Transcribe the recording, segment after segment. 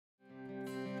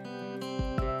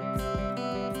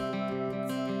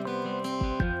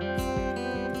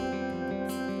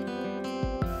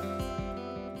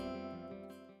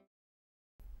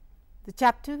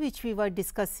chapter which we were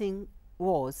discussing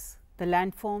was the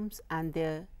landforms and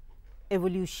their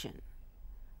evolution.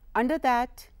 Under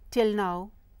that, till now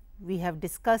we have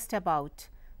discussed about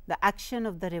the action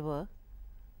of the river,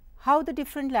 how the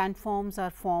different landforms are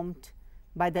formed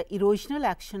by the erosional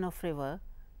action of river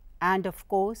and of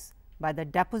course, by the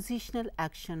depositional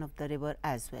action of the river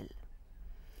as well.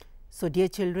 So, dear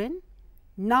children,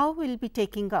 now we will be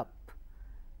taking up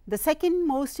the second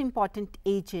most important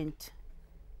agent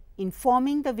in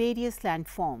forming the various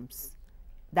landforms,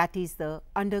 that is the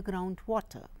underground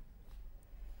water.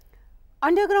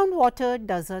 Underground water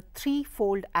does a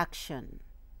threefold action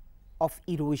of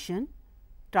erosion,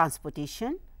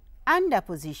 transportation and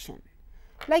deposition,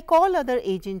 like all other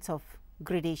agents of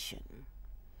gradation.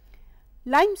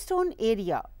 Limestone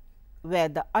area where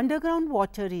the underground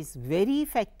water is very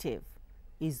effective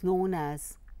is known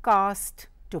as karst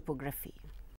topography.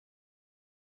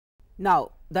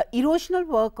 Now, the erosional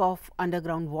work of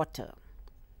underground water.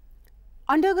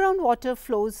 Underground water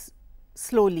flows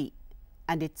slowly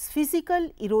and its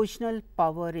physical erosional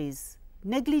power is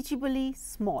negligibly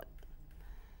small.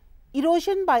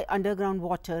 Erosion by underground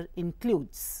water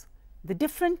includes the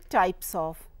different types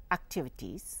of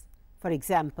activities, for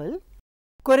example,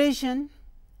 corrosion,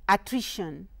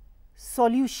 attrition,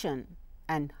 solution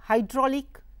and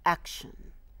hydraulic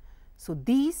action. So,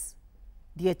 these,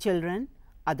 dear children,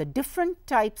 are the different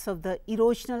types of the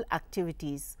erosional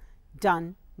activities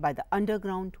done by the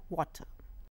underground water.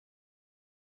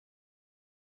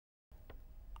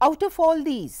 Out of all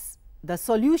these, the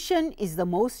solution is the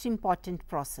most important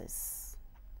process.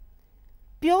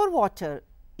 Pure water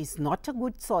is not a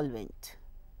good solvent,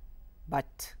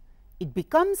 but it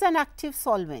becomes an active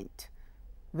solvent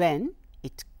when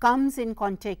it comes in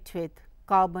contact with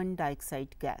carbon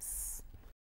dioxide gas.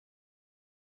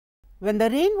 When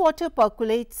the rainwater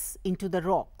percolates into the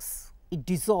rocks, it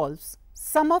dissolves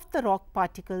some of the rock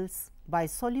particles by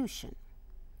solution.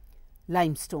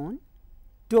 Limestone,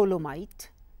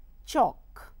 dolomite,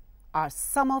 chalk are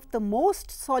some of the most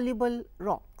soluble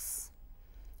rocks,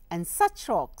 and such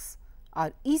rocks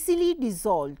are easily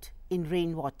dissolved in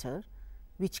rainwater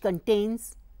which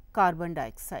contains carbon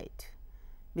dioxide.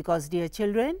 Because, dear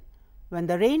children, when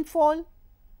the rainfall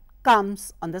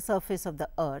comes on the surface of the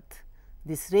earth,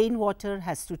 this rainwater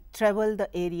has to travel the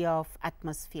area of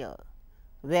atmosphere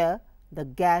where the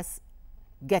gas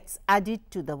gets added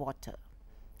to the water,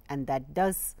 and that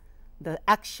does the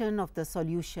action of the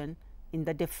solution in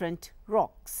the different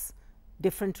rocks.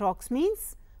 Different rocks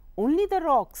means only the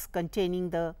rocks containing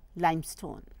the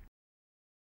limestone.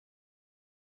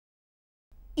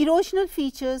 Erosional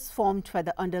features formed by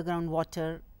the underground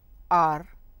water are,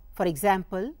 for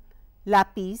example,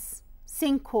 lapis,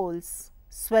 sinkholes,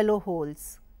 swallow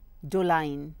holes,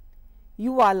 doline,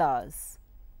 uvalas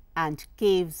and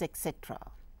caves, etc.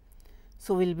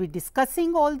 So, we will be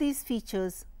discussing all these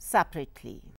features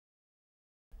separately.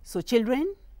 So,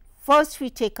 children, first we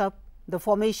take up the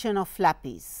formation of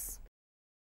lapis.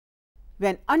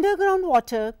 When underground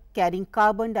water carrying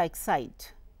carbon dioxide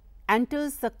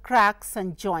enters the cracks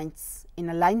and joints in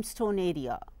a limestone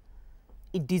area,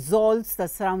 it dissolves the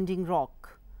surrounding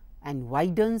rock and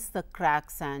widens the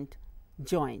cracks and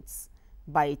joints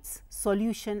by its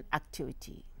solution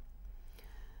activity.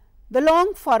 The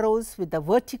long furrows with the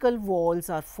vertical walls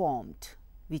are formed,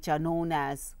 which are known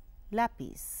as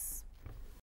lapis.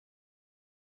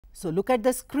 So, look at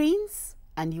the screens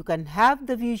and you can have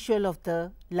the visual of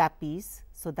the lapis.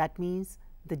 So, that means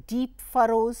the deep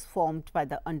furrows formed by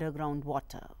the underground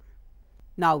water.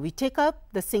 Now, we take up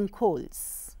the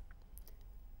sinkholes.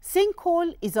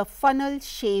 Sinkhole is a funnel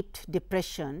shaped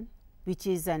depression which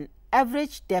is an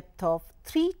average depth of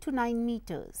 3 to 9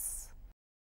 meters.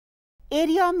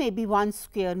 Area may be 1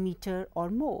 square meter or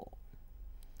more.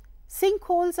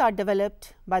 Sinkholes are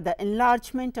developed by the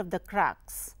enlargement of the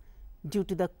cracks due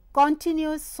to the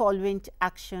continuous solvent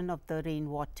action of the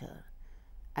rainwater,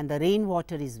 and the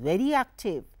rainwater is very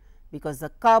active because the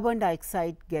carbon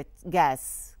dioxide gas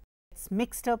gets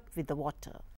mixed up with the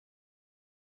water.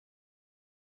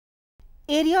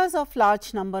 Areas of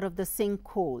large number of the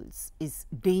sinkholes is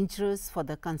dangerous for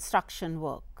the construction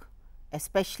work,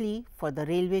 especially for the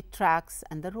railway tracks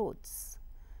and the roads.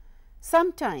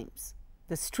 Sometimes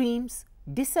the streams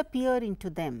disappear into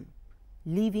them,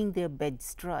 leaving their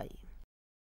beds dry.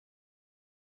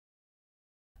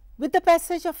 With the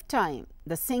passage of time,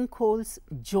 the sinkholes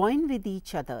join with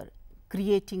each other,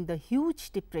 creating the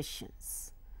huge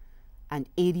depressions, and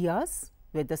areas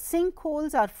where the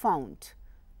sinkholes are found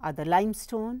are the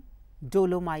limestone,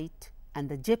 dolomite and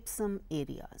the gypsum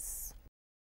areas.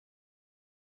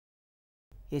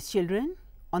 Yes, children,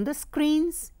 on the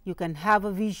screens you can have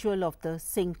a visual of the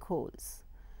sinkholes.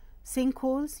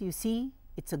 Sinkholes, you see,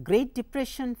 it's a great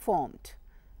depression formed,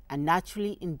 and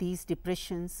naturally in these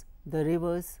depressions the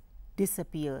rivers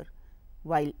disappear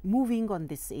while moving on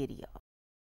this area.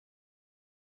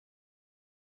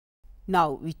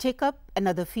 Now we take up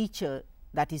another feature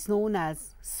that is known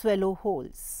as swallow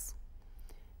holes.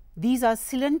 These are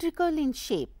cylindrical in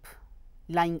shape,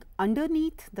 lying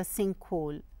underneath the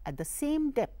sinkhole at the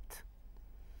same depth.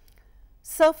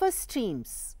 Surface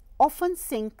streams often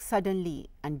sink suddenly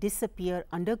and disappear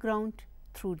underground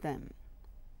through them,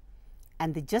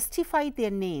 and they justify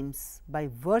their names by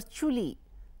virtually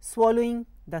swallowing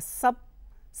the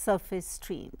subsurface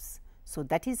streams. So,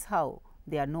 that is how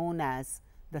they are known as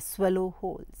the swallow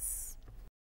holes.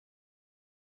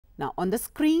 Now, on the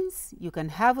screens you can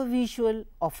have a visual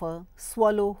of a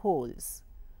swallow holes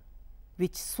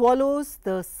which swallows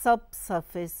the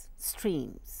subsurface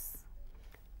streams.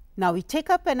 Now, we take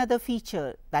up another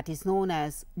feature that is known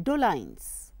as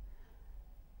dolines.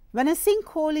 When a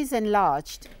sinkhole is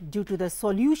enlarged due to the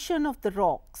solution of the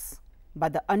rocks by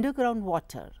the underground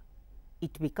water,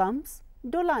 it becomes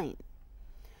doline.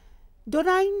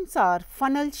 Dolines are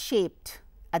funnel shaped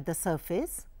at the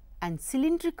surface and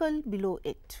cylindrical below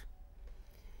it.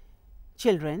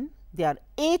 Children, they are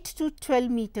 8 to 12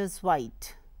 meters wide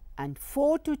and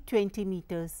 4 to 20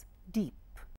 meters deep.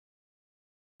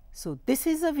 So, this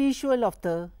is a visual of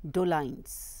the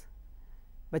dolines.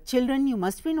 But children, you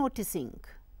must be noticing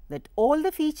that all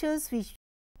the features which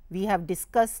we have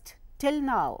discussed till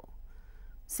now,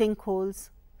 sinkholes,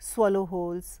 swallow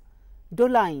holes,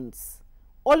 dolines,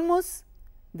 almost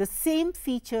the same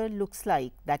feature looks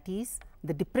like, that is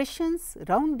the depressions,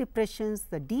 round depressions,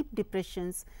 the deep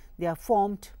depressions, they are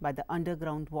formed by the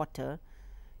underground water,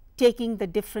 taking the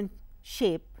different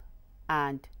shape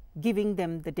and giving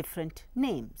them the different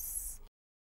names.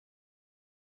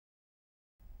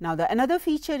 Now, the another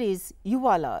feature is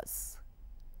uvalas,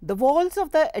 the walls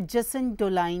of the adjacent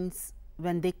dolines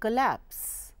when they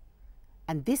collapse,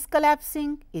 and this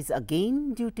collapsing is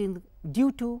again due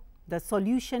to the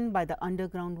solution by the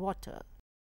underground water.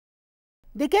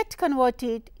 They get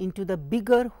converted into the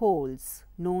bigger holes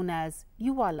known as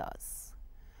uvalas.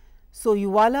 So,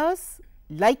 uvalas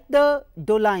like the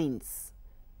dolines,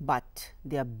 but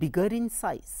they are bigger in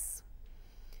size.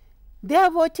 They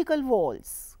have vertical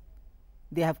walls,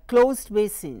 they have closed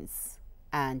basins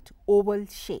and oval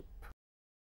shape.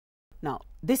 Now,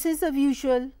 this is a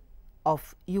visual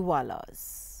of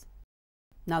uvalas.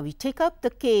 Now, we take up the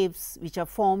caves which are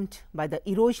formed by the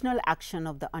erosional action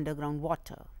of the underground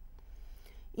water.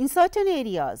 In certain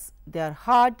areas, there are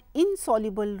hard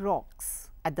insoluble rocks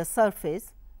at the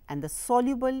surface and the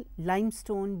soluble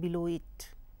limestone below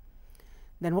it.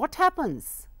 Then what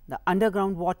happens? The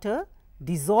underground water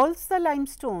dissolves the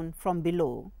limestone from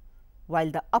below,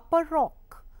 while the upper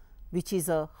rock, which is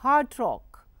a hard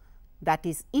rock, that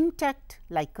is intact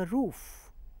like a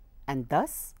roof, and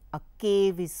thus a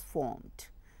cave is formed,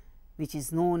 which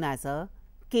is known as a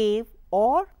cave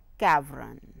or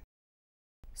cavern.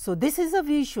 So, this is a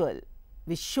visual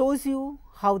which shows you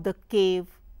how the cave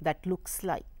that looks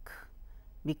like,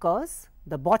 because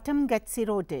the bottom gets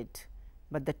eroded,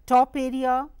 but the top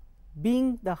area,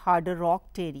 being the harder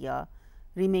rocked area,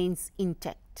 remains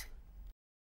intact.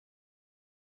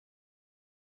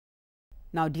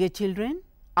 Now, dear children,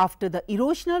 after the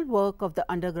erosional work of the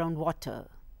underground water,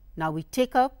 now we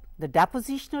take up the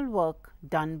depositional work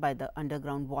done by the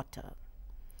underground water,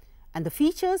 and the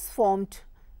features formed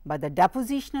by the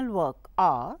depositional work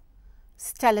are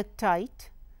stalactite,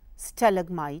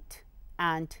 stalagmite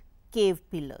and cave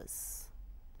pillars.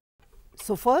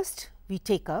 So, first we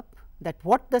take up that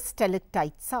what the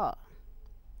stalactites are.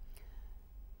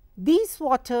 These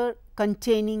water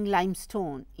containing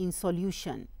limestone in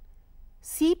solution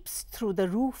seeps through the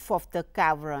roof of the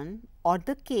cavern or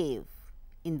the cave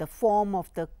in the form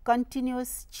of the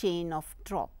continuous chain of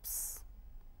drops.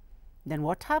 Then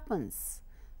what happens?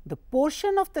 The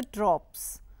portion of the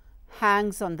drops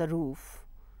hangs on the roof,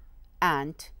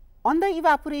 and on the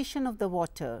evaporation of the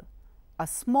water, a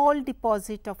small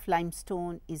deposit of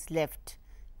limestone is left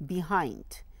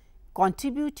behind,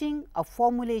 contributing a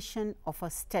formulation of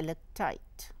a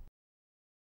stalactite.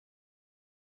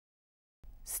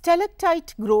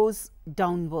 Stalactite grows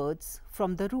downwards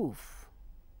from the roof,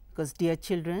 because dear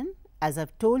children, as I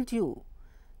have told you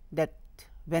that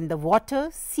when the water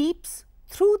seeps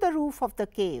through the roof of the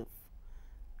cave,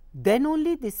 then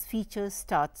only this feature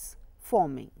starts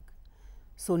forming.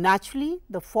 So, naturally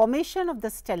the formation of the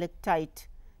stalactite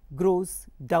grows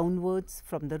downwards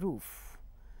from the roof.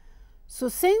 So,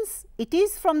 since it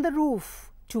is from the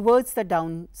roof towards the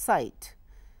downside,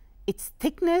 Its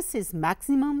thickness is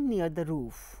maximum near the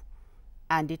roof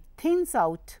and it thins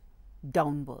out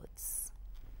downwards.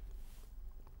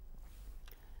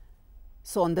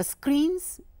 So, on the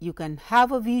screens you can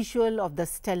have a visual of the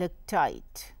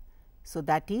stalactite. So,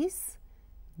 that is,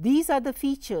 these are the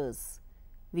features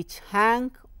which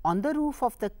hang on the roof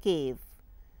of the cave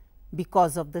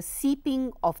because of the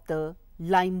seeping of the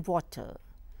lime water.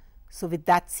 So, with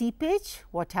that seepage,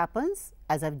 what happens?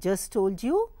 As I have just told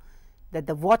you, that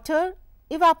the water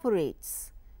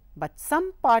evaporates, but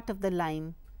some part of the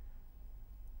lime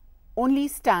only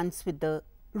stands with the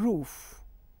roof,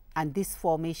 and this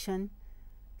formation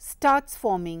starts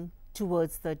forming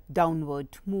towards the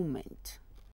downward movement.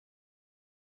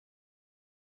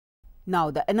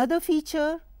 Now, the another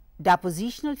feature,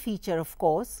 depositional feature of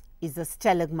course, is the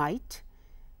stalagmite.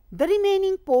 The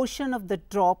remaining portion of the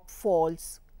drop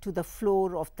falls to the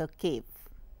floor of the cave.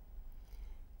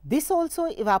 This also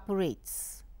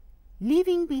evaporates,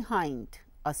 leaving behind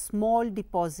a small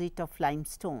deposit of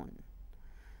limestone,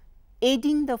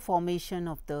 aiding the formation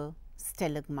of the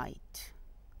stalagmite.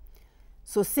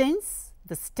 So, since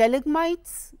the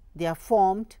stalagmites, they are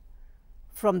formed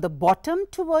from the bottom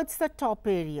towards the top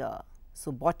area.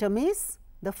 So, bottom is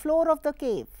the floor of the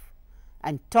cave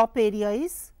and top area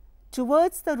is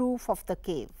towards the roof of the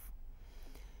cave.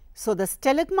 So, the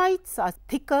stalagmites are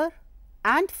thicker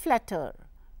and flatter,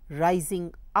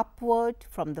 rising upward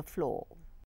from the floor.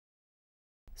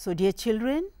 So, dear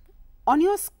children, on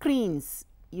your screens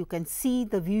you can see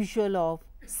the visual of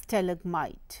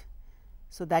stalagmite.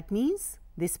 So, that means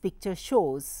this picture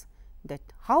shows that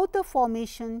how the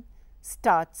formation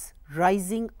starts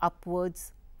rising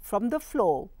upwards from the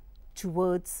floor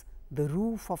towards the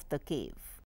roof of the cave.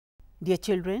 Dear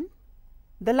children,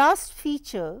 the last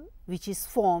feature which is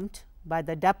formed by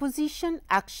the deposition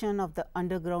action of the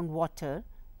underground water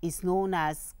is known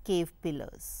as cave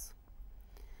pillars.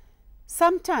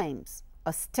 Sometimes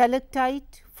a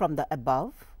stalactite from the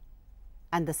above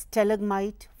and the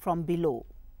stalagmite from below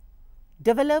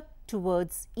develop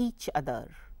towards each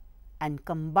other and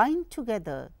combine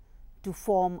together to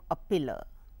form a pillar.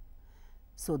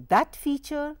 So, that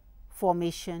feature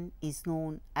formation is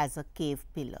known as a cave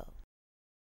pillar.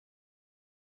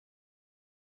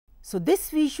 So,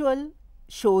 this visual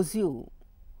shows you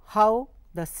how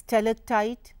the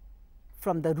stalactite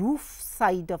from the roof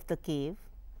side of the cave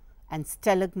and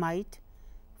stalagmite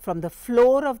from the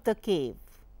floor of the cave,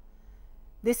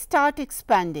 they start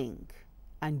expanding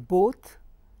and both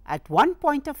at one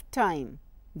point of time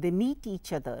they meet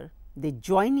each other, they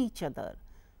join each other,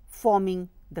 forming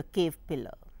the cave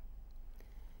pillar.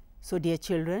 So, dear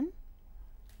children,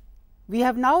 we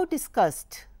have now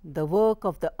discussed the work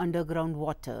of the underground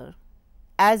water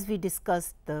as we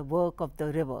discussed the work of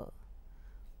the river.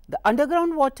 The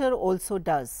underground water also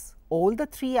does all the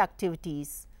three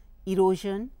activities: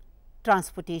 erosion,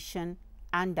 transportation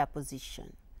and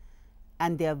deposition,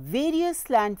 and there are various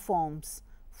landforms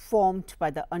formed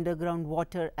by the underground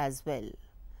water as well.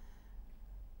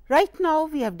 Right now,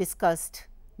 we have discussed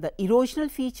the erosional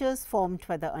features formed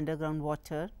by the underground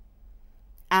water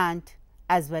and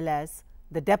as well as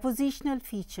the depositional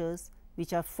features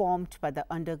which are formed by the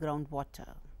underground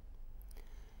water.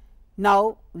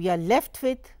 Now, we are left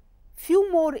with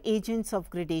few more agents of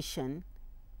gradation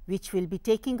which we will be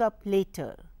taking up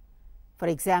later. For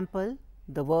example,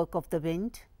 the work of the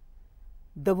wind,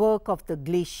 the work of the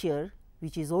glacier,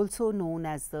 which is also known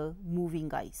as the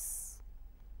moving ice.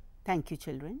 Thank you,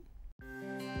 children.